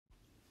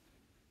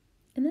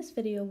In this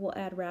video, we'll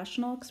add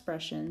rational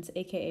expressions,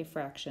 aka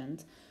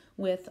fractions,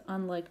 with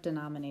unlike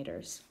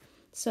denominators.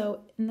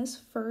 So in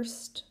this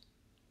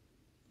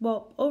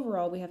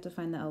overall we have to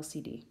find the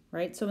LCD,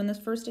 right? So in this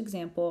first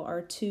example,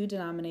 our two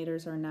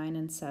denominators are 9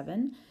 and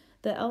 7.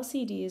 The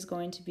LCD is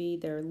going to be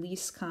their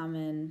least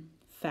common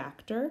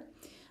factor.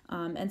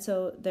 And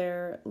so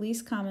their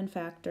least common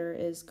factor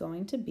is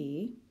going to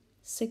be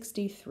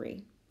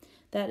 63.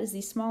 That is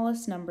the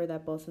smallest number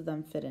that both of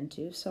them fit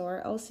into. So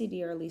our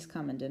LCD, our least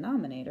common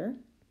denominator,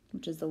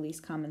 which is the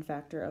least common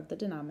factor of the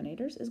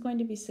denominators, is going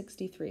to be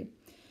 63.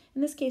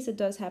 In this case, it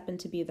does happen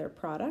to be their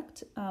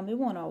product. It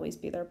won't always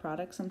be their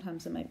product.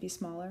 Sometimes it might be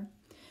smaller.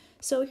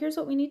 So here's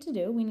what we need to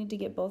do. We need to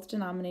get both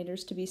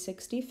denominators to be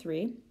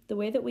 63. The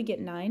way that we get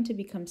 9 to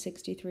become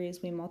 63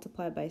 is we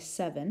multiply by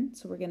 7.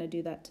 So we're going to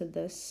do that to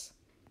this,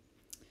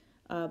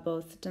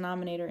 both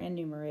denominator and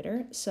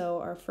numerator. So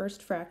our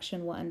first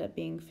fraction will end up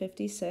being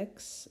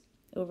 56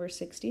 over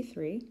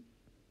 63.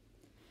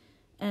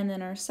 And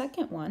then our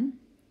second one,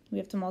 we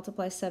have to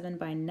multiply 7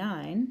 by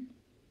 9.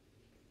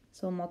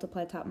 So we'll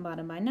multiply top and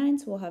bottom by 9,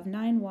 so we'll have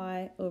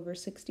 9y over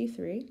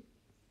 63.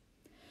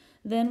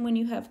 Then when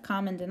you have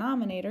common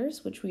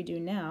denominators, which we do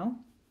now,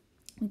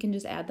 we can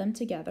just add them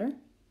together.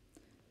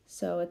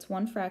 So it's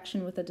one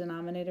fraction with a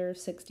denominator of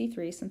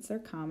 63 since they're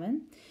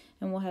common.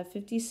 And we'll have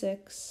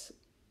 56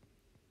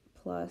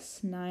 plus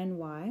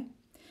 9y.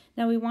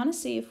 Now we want to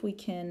see if we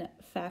can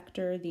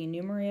factor the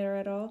numerator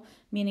at all,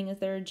 meaning is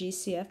there a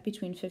GCF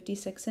between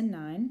 56 and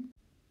 9?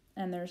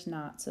 And there's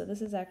not. So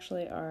this is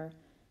actually our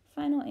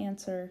final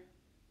answer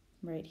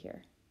right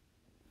here.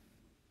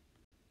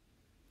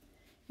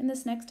 In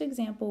this next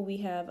example, we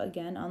have,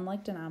 again,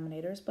 unlike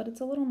denominators, but it's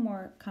a little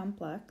more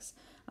complex.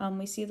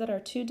 We see that our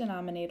two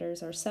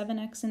denominators are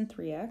 7x and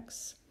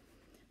 3x.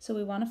 So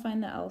we want to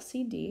find the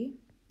LCD.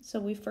 So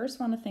we first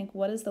want to think,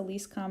 what is the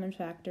least common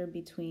factor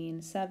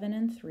between 7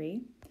 and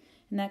 3?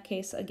 In that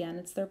case, again,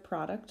 it's their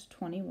product,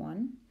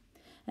 21.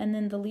 And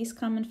then the least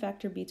common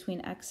factor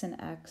between x and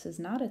x is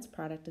not its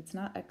product, it's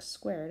not x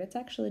squared, it's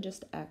actually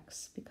just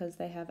x because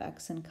they have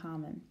x in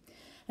common.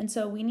 And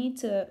so we need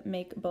to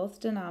make both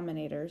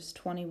denominators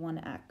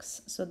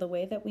 21x. So the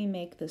way that we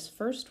make this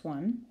first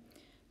one,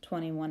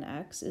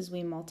 21x, is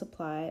we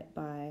multiply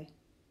by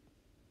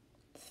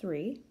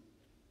 3.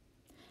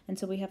 And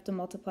so we have to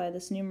multiply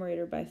this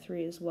numerator by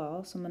 3 as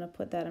well. So I'm going to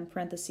put that in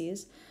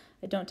parentheses.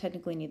 I don't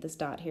technically need this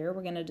dot here.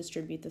 We're going to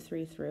distribute the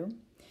 3 through.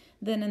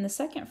 Then in the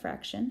second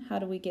fraction, how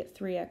do we get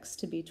 3x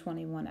to be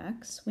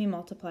 21x? We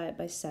multiply it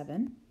by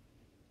 7.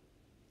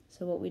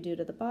 So what we do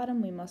to the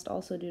bottom, we must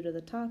also do to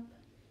the top.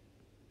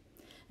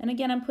 And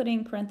again, I'm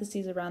putting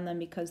parentheses around them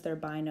because they're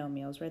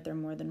binomials, right? They're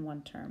more than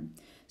one term.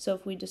 So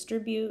if we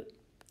distribute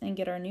and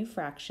get our new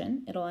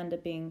fraction, it'll end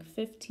up being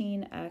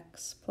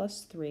 15x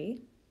plus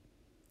 3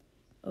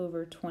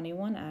 over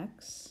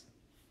 21x.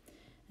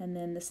 And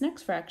then this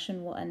next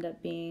fraction will end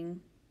up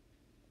being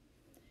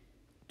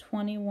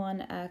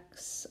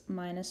 21x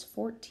minus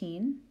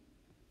 14,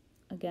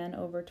 again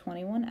over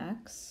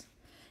 21x.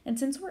 And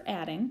since we're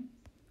adding,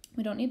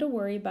 we don't need to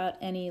worry about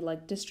any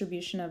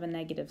distribution of a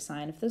negative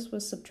sign. If this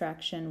was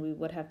subtraction, we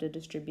would have to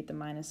distribute the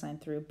minus sign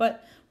through.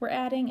 But we're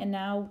adding, and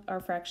now our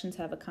fractions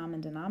have a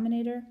common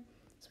denominator.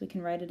 So we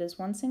can write it as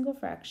one single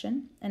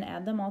fraction and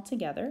add them all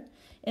together.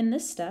 In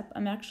this step,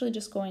 I'm actually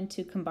just going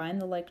to combine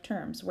the like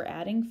terms. We're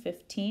adding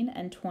 15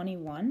 and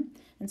 21,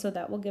 and so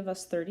that will give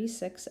us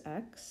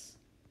 36x.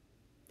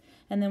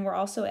 And then we're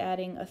also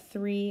adding a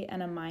 3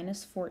 and a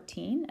minus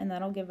 14, and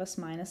that'll give us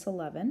minus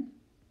 11.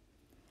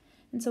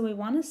 And so we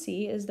want to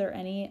see, is there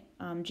any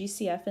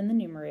GCF in the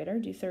numerator?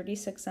 Do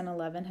 36 and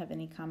 11 have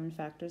any common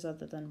factors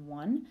other than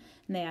 1?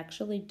 And they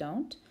actually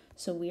don't,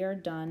 so we are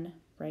done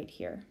right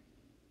here.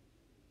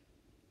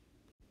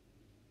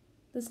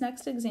 This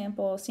next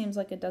example seems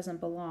like it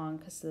doesn't belong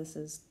because this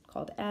is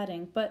called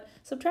adding, but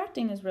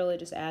subtracting is really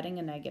just adding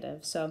a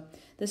negative. So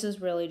this is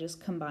really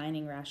just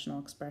combining rational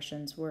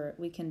expressions where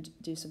we can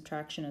do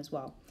subtraction as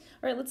well.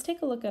 All right, let's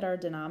take a look at our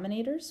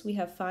denominators. We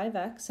have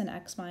 5x and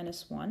x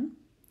minus 1.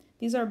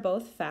 These are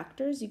both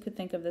factors. You could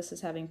think of this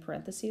as having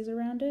parentheses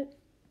around it.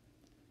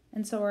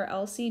 And so our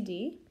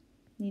LCD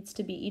needs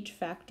to be each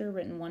factor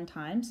written one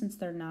time since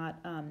they're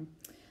not,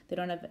 they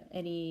don't have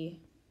any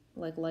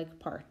like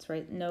parts,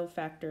 right? No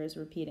factor is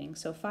repeating.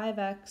 So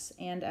 5x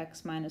and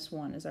x minus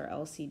 1 is our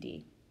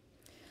LCD.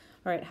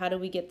 All right, how do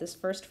we get this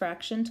first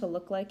fraction to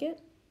look like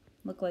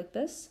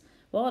this?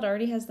 Well, it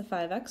already has the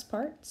 5x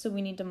part, so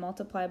we need to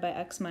multiply by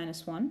x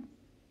minus 1.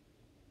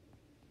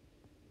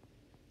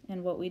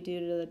 And what we do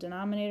to the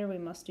denominator, we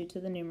must do to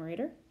the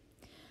numerator.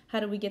 How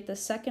do we get the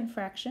second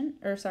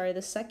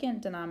the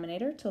second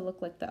denominator to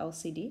look like the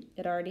LCD?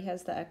 It already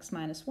has the x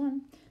minus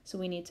 1, so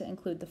we need to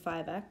include the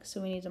 5x.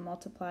 So we need to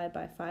multiply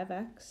by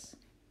 5x,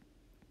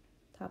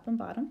 top and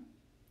bottom.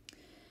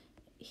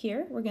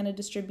 Here, we're going to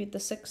distribute the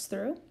 6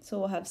 through, so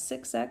we'll have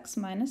 6x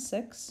minus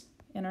 6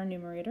 in our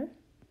numerator.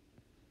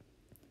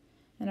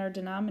 And our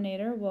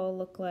denominator will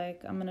look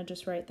like, I'm going to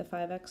just write the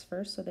 5x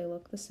first so they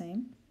look the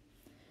same.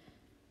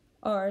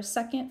 Our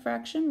second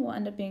fraction will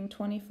end up being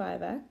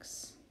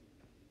 25x.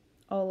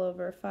 all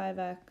over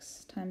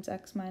 5x times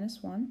x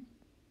minus 1.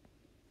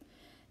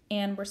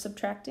 And we're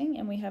subtracting,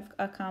 and we have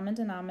a common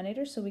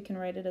denominator, so we can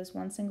write it as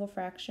one single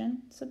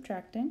fraction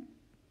subtracting.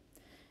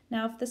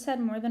 Now if this had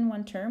more than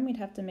one term, we'd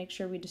have to make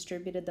sure we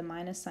distributed the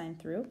minus sign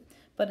through,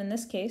 but in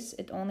this case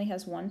it only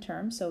has one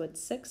term, so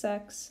it's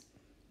 6x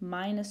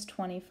minus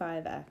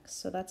 25x.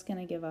 So that's going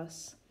to give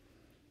us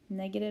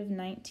negative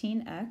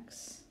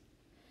 19x,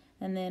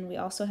 and then we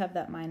also have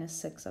that minus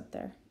 6 up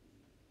there.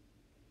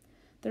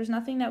 There's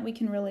nothing that we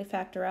can really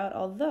factor out,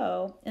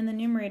 although in the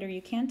numerator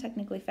you can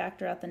technically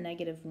factor out the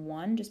negative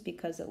 1 just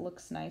because it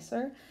looks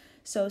nicer.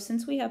 So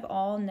since we have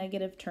all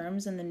negative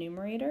terms in the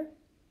numerator,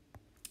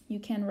 you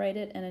can write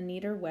it in a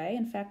neater way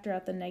and factor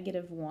out the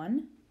negative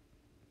 1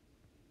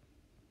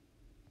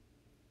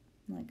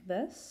 like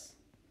this.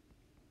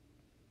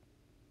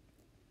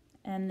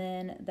 And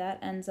then that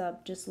ends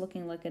up just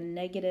looking like a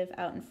negative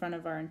out in front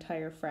of our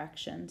entire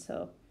fraction.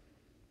 So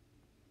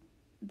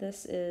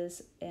this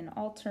is an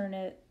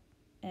alternate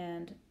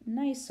and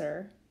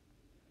nicer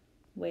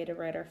way to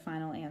write our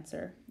final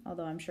answer,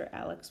 although I'm sure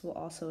Alex will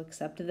also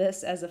accept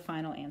this as a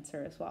final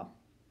answer as well.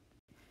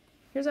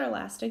 Here's our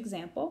last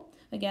example.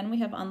 Again, we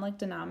have unlike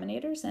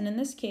denominators, and in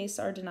this case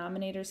our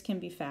denominators can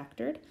be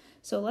factored.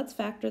 So let's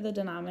factor the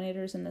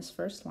denominators in this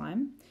first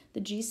line.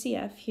 The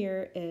GCF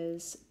here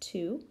is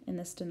 2 in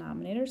this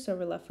denominator, so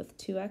we're left with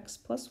 2x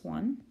plus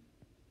 1.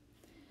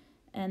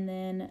 And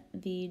then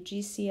the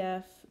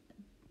GCF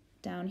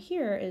down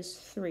here is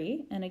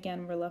 3, and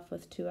again we're left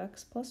with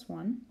 2x plus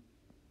 1.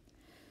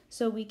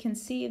 So we can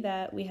see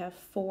that we have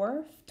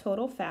 4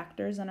 total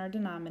factors in our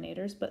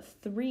denominators, but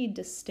 3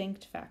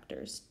 distinct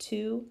factors,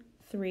 2,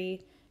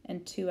 3,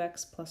 and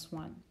 2x plus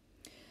 1.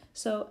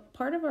 So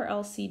part of our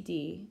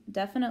LCD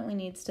definitely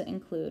needs to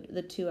include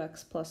the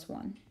 2x plus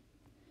 1.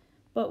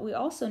 But we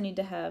also need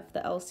to have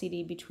the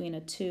LCD between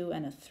a 2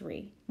 and a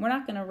 3. We're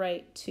not going to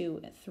write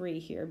 2 and 3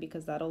 here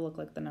because that'll look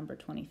like the number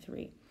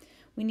 23.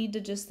 We need to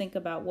just think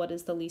about what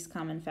is the least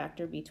common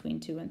factor between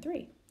 2 and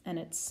 3, and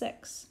it's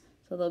 6.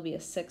 So there'll be a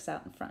 6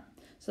 out in front.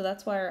 So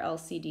that's why our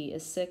LCD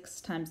is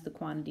 6 times the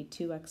quantity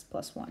 2x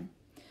plus 1.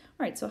 All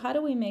right, so how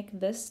do we make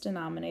this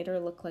denominator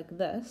look like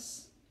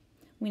this?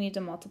 We need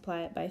to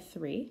multiply it by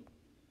 3.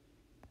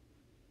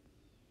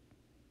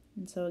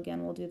 And so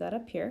again, we'll do that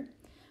up here.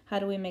 How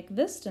do we make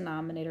this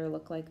denominator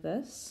look like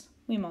this?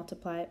 We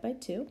multiply it by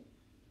 2.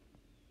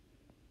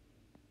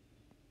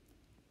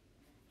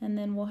 And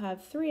then we'll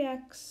have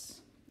 3x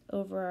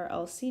over our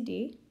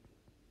LCD.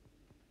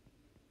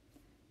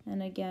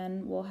 And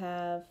again, we'll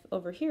have,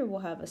 over here, we'll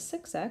have a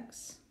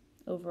 6x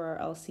over our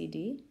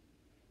LCD.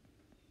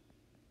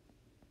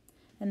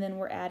 And then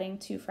we're adding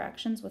 2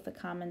 fractions with a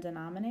common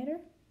denominator.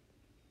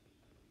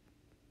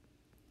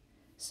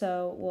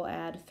 So we'll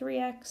add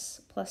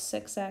 3x plus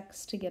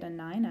 6x to get a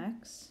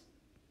 9x.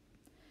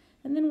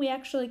 And then we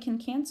actually can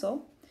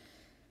cancel.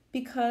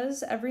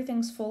 Because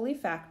everything's fully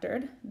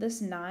factored, this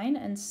 9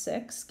 and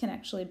 6 can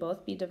actually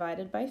both be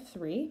divided by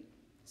 3.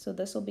 So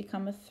this will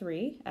become a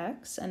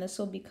 3x, and this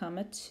will become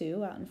a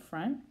 2 out in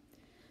front.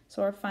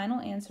 So our final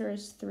answer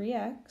is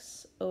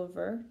 3x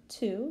over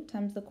 2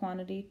 times the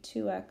quantity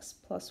 2x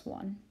plus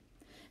 1.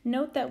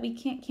 Note that we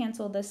can't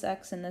cancel this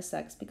x and this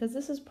x because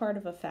this is part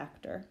of a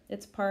factor.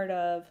 It's part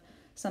of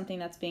something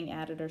that's being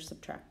added or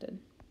subtracted.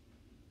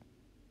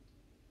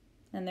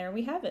 And there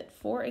we have it,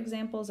 4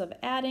 examples of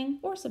adding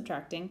or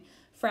subtracting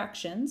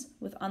fractions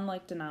with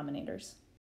unlike denominators.